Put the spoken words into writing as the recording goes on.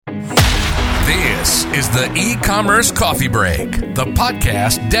is the E-commerce Coffee Break, the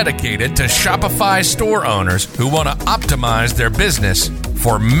podcast dedicated to Shopify store owners who want to optimize their business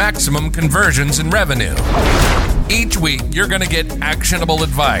for maximum conversions and revenue. Each week, you're going to get actionable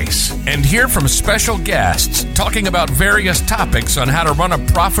advice and hear from special guests talking about various topics on how to run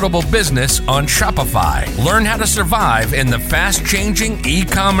a profitable business on Shopify. Learn how to survive in the fast-changing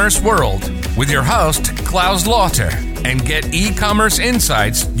e-commerce world with your host, Claus Lauter, and get e-commerce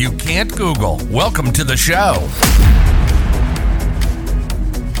insights you can't Google. Welcome to the show.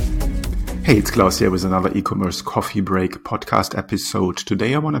 Hey, it's Claus here with another e-commerce coffee break podcast episode.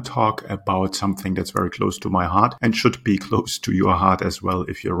 Today I want to talk about something that's very close to my heart and should be close to your heart as well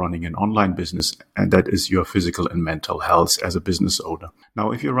if you're running an online business, and that is your physical and mental health as a business owner.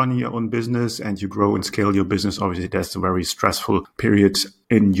 Now, if you're running your own business and you grow and scale your business, obviously that's a very stressful period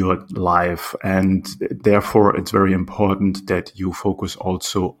in your life, and therefore it's very important that you focus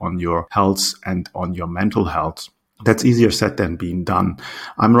also on your health and on your mental health. That's easier said than being done.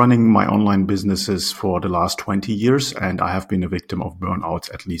 I'm running my online businesses for the last 20 years, and I have been a victim of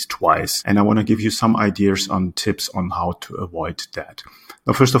burnout at least twice. And I want to give you some ideas on tips on how to avoid that.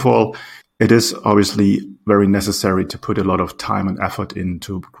 Now, first of all, it is obviously very necessary to put a lot of time and effort in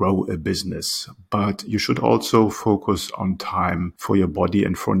to grow a business, but you should also focus on time for your body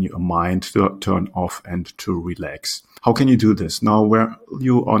and for your mind to turn off and to relax. How can you do this? Now, where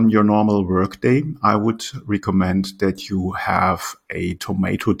you on your normal work day, I would recommend that you have a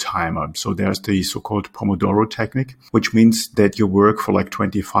tomato timer. So there's the so-called Pomodoro technique, which means that you work for like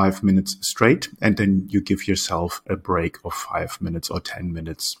 25 minutes straight, and then you give yourself a break of 5 minutes or 10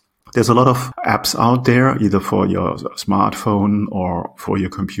 minutes. There's a lot of apps out there, either for your smartphone or for your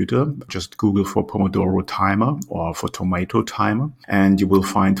computer. Just Google for Pomodoro timer or for tomato timer, and you will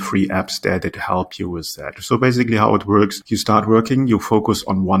find free apps there that help you with that. So basically how it works, you start working, you focus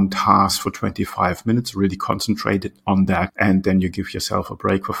on one task for 25 minutes, really concentrate on that, and then you give yourself a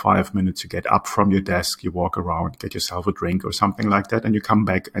break for 5 minutes. You get up from your desk, you walk around, get yourself a drink or something like that, and you come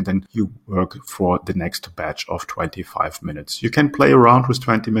back and then you work for the next batch of 25 minutes. You can play around with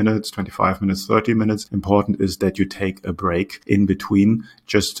 20 minutes, 25 minutes, 30 minutes. Important is that you take a break in between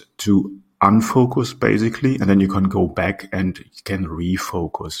just to unfocus basically, and then you can go back and you can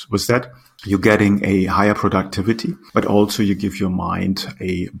refocus. With that, you're getting a higher productivity, but also you give your mind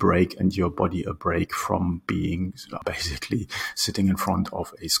a break and your body a break from being basically sitting in front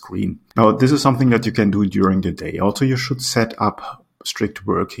of a screen. Now, this is something that you can do during the day. Also, you should set up strict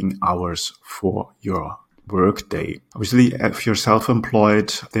working hours for your work day. Obviously, if you're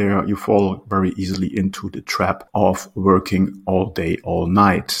self-employed, there you fall very easily into the trap of working all day, all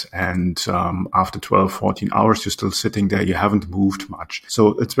night. And after 12, 14 hours, you're still sitting there. You haven't moved much.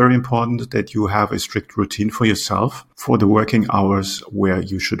 So it's very important that you have a strict routine for yourself for the working hours where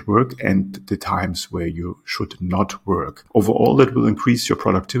you should work and the times where you should not work. Overall, that will increase your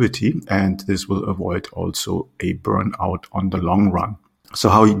productivity, and this will avoid also a burnout on the long run. So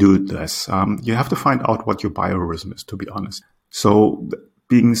how you do this? You have to find out what your biorhythm is, to be honest. So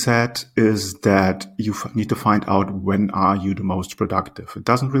being said is that you need to find out when are you the most productive. It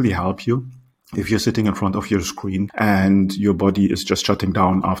doesn't really help you if you're sitting in front of your screen and your body is just shutting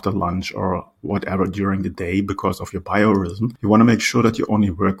down after lunch or whatever during the day because of your biorhythm. You want to make sure that you only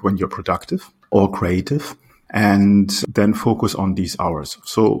work when you're productive or creative, and then focus on these hours.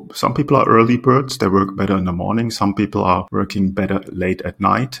 So some people are early birds. They work better in the morning. Some people are working better late at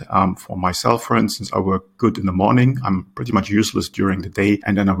night. For myself, for instance, I work good in the morning. I'm pretty much useless during the day.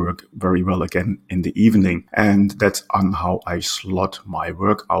 And then I work very well again in the evening. And that's on how I slot my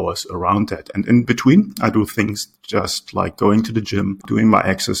work hours around that. And in between, I do things just like going to the gym, doing my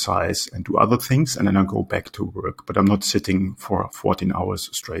exercise and do other things. And then I go back to work. But I'm not sitting for 14 hours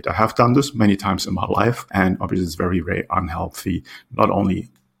straight. I have done this many times in my life, and obviously it's very, very unhealthy, not only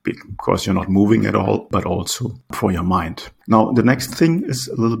because you're not moving at all, but also for your mind. Now, the next thing is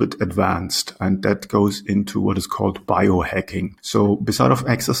a little bit advanced, and that goes into what is called biohacking. So beside of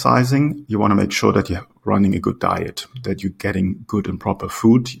exercising, you want to make sure that you're running a good diet, that you're getting good and proper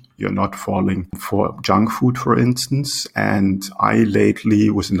food. You're not falling for junk food, for instance. And I lately,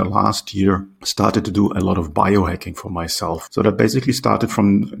 within the last year, started to do a lot of biohacking for myself. So that basically started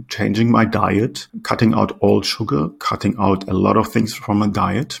from changing my diet, cutting out all sugar, cutting out a lot of things from a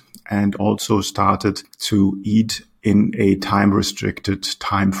diet, and also started to eat in a time-restricted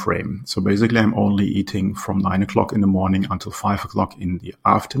time frame. So basically, I'm only eating from 9 o'clock in the morning until 5 o'clock in the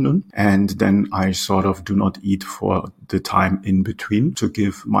afternoon. And then I sort of do not eat for the time in between to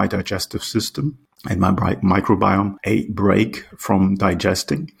give my digestive system and my microbiome a break from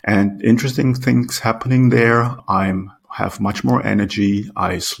digesting. And interesting things happening there. I'm have much more energy.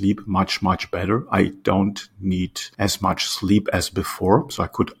 I sleep much, much better. I don't need as much sleep as before. So I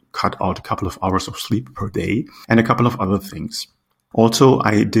could cut out a couple of hours of sleep per day and a couple of other things. Also,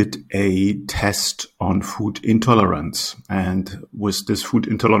 I did a test on food intolerance. And with this food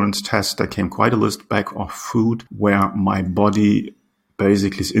intolerance test, there came quite a list back of food where my body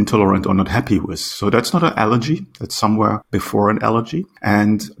basically is intolerant or not happy with. So that's not an allergy. That's somewhere before an allergy.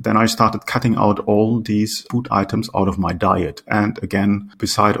 And then I started cutting out all these food items out of my diet. And again,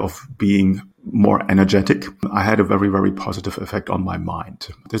 beside of being more energetic, I had a very, very positive effect on my mind.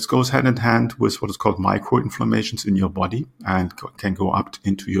 This goes hand in hand with what is called microinflammations in your body and can go up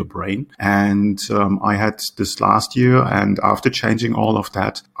into your brain. And I had this last year, and after changing all of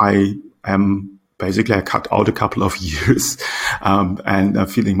that, I cut out a couple of years and I'm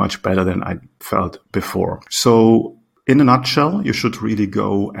feeling much better than I felt before. So in a nutshell, you should really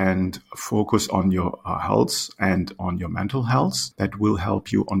go and focus on your health and on your mental health. That will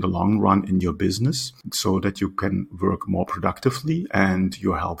help you on the long run in your business so that you can work more productively and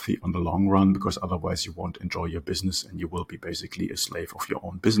you're healthy on the long run, because otherwise you won't enjoy your business and you will be basically a slave of your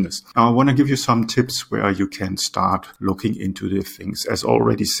own business. Now, I want to give you some tips where you can start looking into the things. As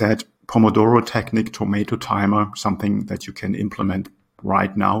already said, Pomodoro technique, tomato timer, something that you can implement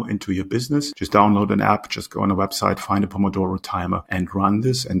right now into your business. Just download an app, just go on a website, find a Pomodoro timer and run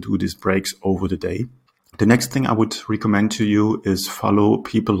this and do these breaks over the day. The next thing I would recommend to you is follow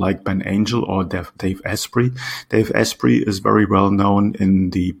people like Ben Angel or Dave Asprey. Dave Asprey is very well known in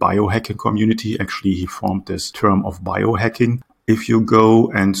the biohacking community. Actually, he formed this term of biohacking. If you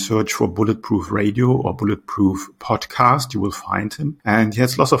go and search for Bulletproof Radio or Bulletproof Podcast, you will find him. And he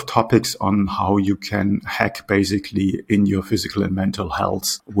has lots of topics on how you can hack basically in your physical and mental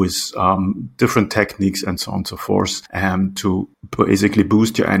health with different techniques and so on and so forth, to basically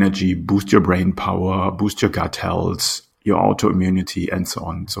boost your energy, boost your brain power, boost your gut health, your autoimmunity, and so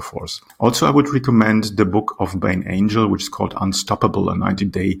on and so forth. Also, I would recommend the book of Ben Angel, which is called Unstoppable, a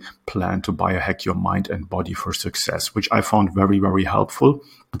 90-day plan to biohack your mind and body for success, which I found very, very helpful.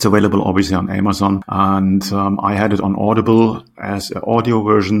 It's available obviously on Amazon, and I had it on Audible as an audio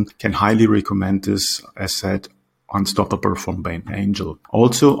version. Can highly recommend this, as said, Unstoppable from Ben Angel.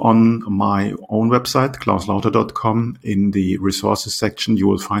 Also on my own website, clauslauter.com, in the resources section, you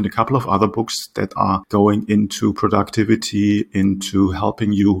will find a couple of other books that are going into productivity, into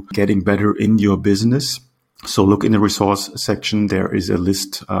helping you getting better in your business. So look in the resource section. There is a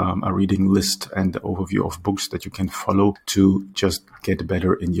list, a reading list and the overview of books that you can follow to just get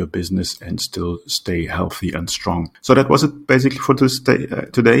better in your business and still stay healthy and strong. So that was it basically for this day,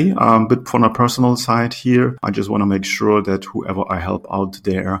 today. But from a personal side here, I just want to make sure that whoever I help out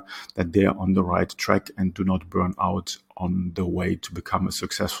there, that they're on the right track and do not burn out on the way to become a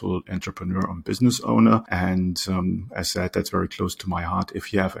successful entrepreneur and business owner. And as said, that's very close to my heart.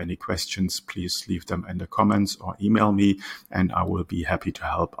 If you have any questions, please leave them in the comments or email me, and I will be happy to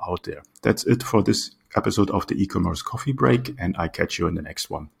help out there. That's it for this episode of the e-commerce coffee break, and I catch you in the next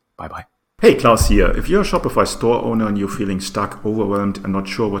one. Bye-bye. Hey, Claus here. If you're a Shopify store owner and you're feeling stuck, overwhelmed, and not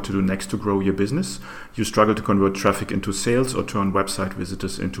sure what to do next to grow your business, you struggle to convert traffic into sales or turn website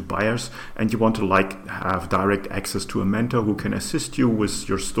visitors into buyers, and you want to have direct access to a mentor who can assist you with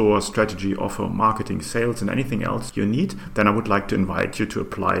your store strategy, offer, marketing, sales, and anything else you need, then I would like to invite you to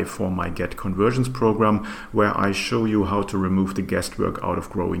apply for my Get Conversions program, where I show you how to remove the guesswork out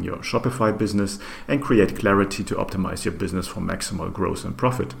of growing your Shopify business and create clarity to optimize your business for maximal growth and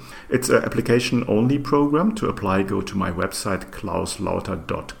profit. It's a application-only program. To apply, go to my website,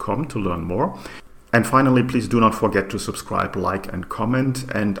 clauslauter.com, to learn more. And finally, please do not forget to subscribe, like, and comment.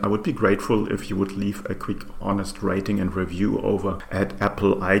 And I would be grateful if you would leave a quick, honest rating and review over at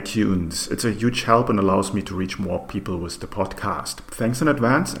Apple iTunes. It's a huge help and allows me to reach more people with the podcast. Thanks in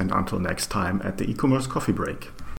advance, and until next time at the e-commerce coffee break.